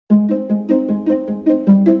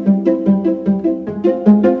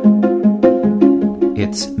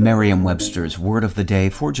Merriam-Webster's Word of the Day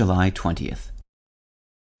for July 20th.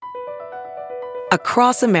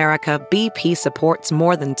 Across America, BP supports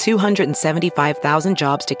more than 275,000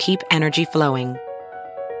 jobs to keep energy flowing.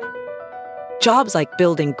 Jobs like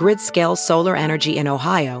building grid-scale solar energy in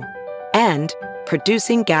Ohio and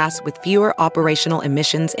producing gas with fewer operational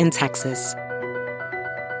emissions in Texas.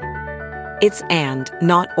 It's and,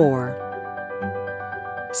 not or.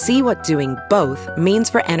 See what doing both means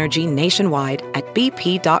for energy nationwide at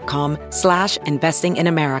bp.com/investing in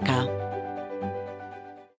America.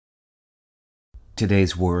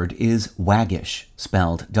 Today's word is waggish,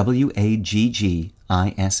 spelled Waggish.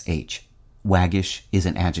 Waggish is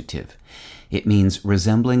an adjective. It means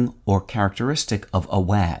resembling or characteristic of a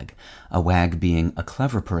wag being a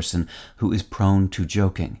clever person who is prone to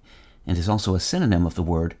joking, and is also a synonym of the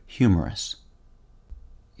word humorous.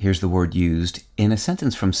 Here's the word used in a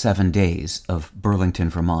sentence from 7 Days of Burlington,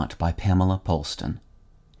 Vermont by Pamela Polston.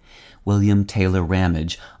 William Taylor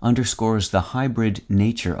Ramage underscores the hybrid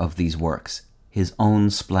nature of these works, his own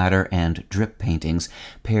splatter and drip paintings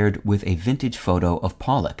paired with a vintage photo of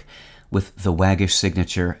Pollock with the waggish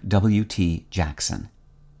signature W.T. Jackson.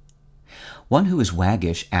 One who is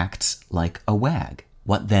waggish acts like a wag.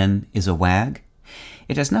 What then is a wag?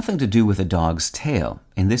 It has nothing to do with a dog's tail.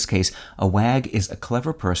 In this case, a wag is a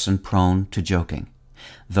clever person prone to joking.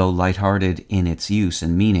 Though lighthearted in its use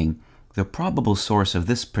and meaning, the probable source of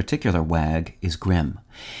this particular wag is grim.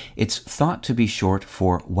 It's thought to be short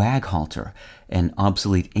for wag halter, an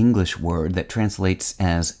obsolete English word that translates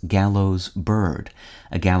as gallows bird,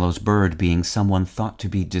 a gallows bird being someone thought to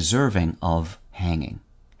be deserving of hanging.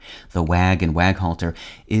 The wag in wag halter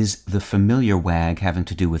is the familiar wag having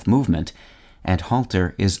to do with movement, and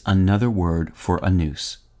halter is another word for a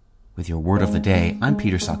noose. With your Word of the Day, I'm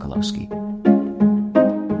Peter Sokolowski.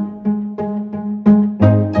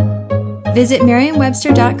 Visit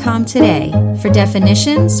Merriam-Webster.com today for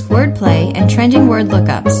definitions, wordplay, and trending word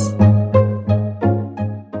lookups.